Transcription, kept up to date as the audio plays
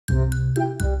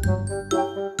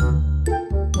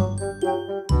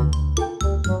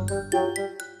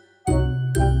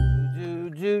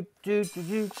Pancakes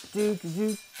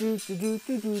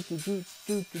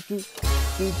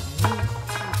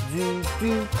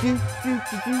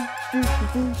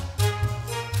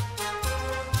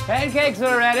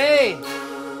are ready!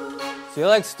 So you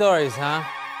like stories, huh?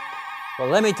 Well,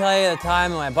 let me tell you the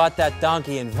time when I bought that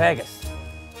donkey in Vegas.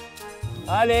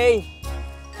 Honey,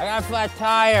 I got a flat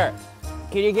tire.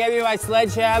 Can you give me my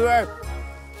sledgehammer?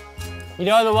 You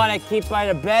know, the one I keep by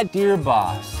the bed? Dear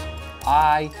boss,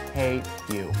 I hate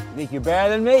you. You think you're better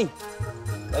than me?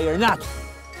 Well, you're not.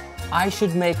 I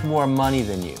should make more money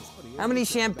than you. How many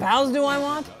champagnes do I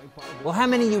want? Well, how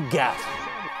many you got?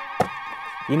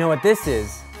 You know what this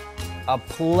is? A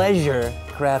pleasure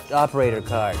craft operator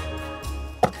card.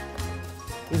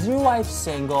 Is your wife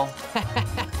single?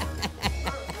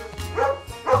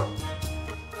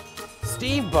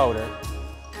 Steve Boater.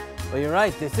 Well, you're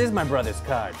right, this is my brother's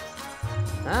card.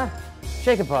 Huh?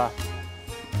 Shake it, Pa.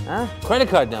 Huh? Credit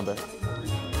card number.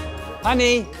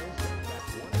 Honey,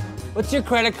 what's your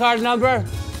credit card number?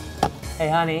 Hey,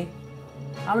 honey,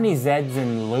 how many Z's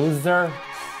in loser?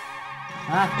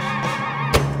 Huh?